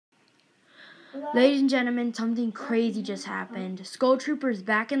Ladies and gentlemen, something crazy just happened. Skull Trooper's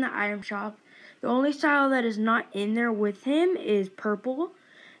back in the item shop. The only style that is not in there with him is purple.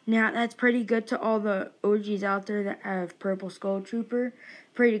 Now, that's pretty good to all the OGs out there that have purple Skull Trooper.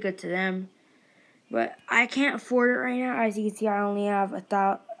 Pretty good to them. But I can't afford it right now. As you can see, I only have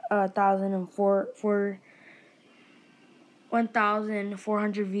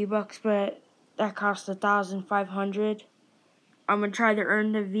 1,400 V-Bucks, but that costs 1,500. I'm going to try to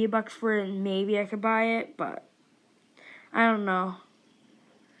earn the V-Bucks for it, and maybe I could buy it, but I don't know.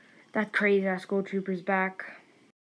 That's crazy that Skull Trooper's back.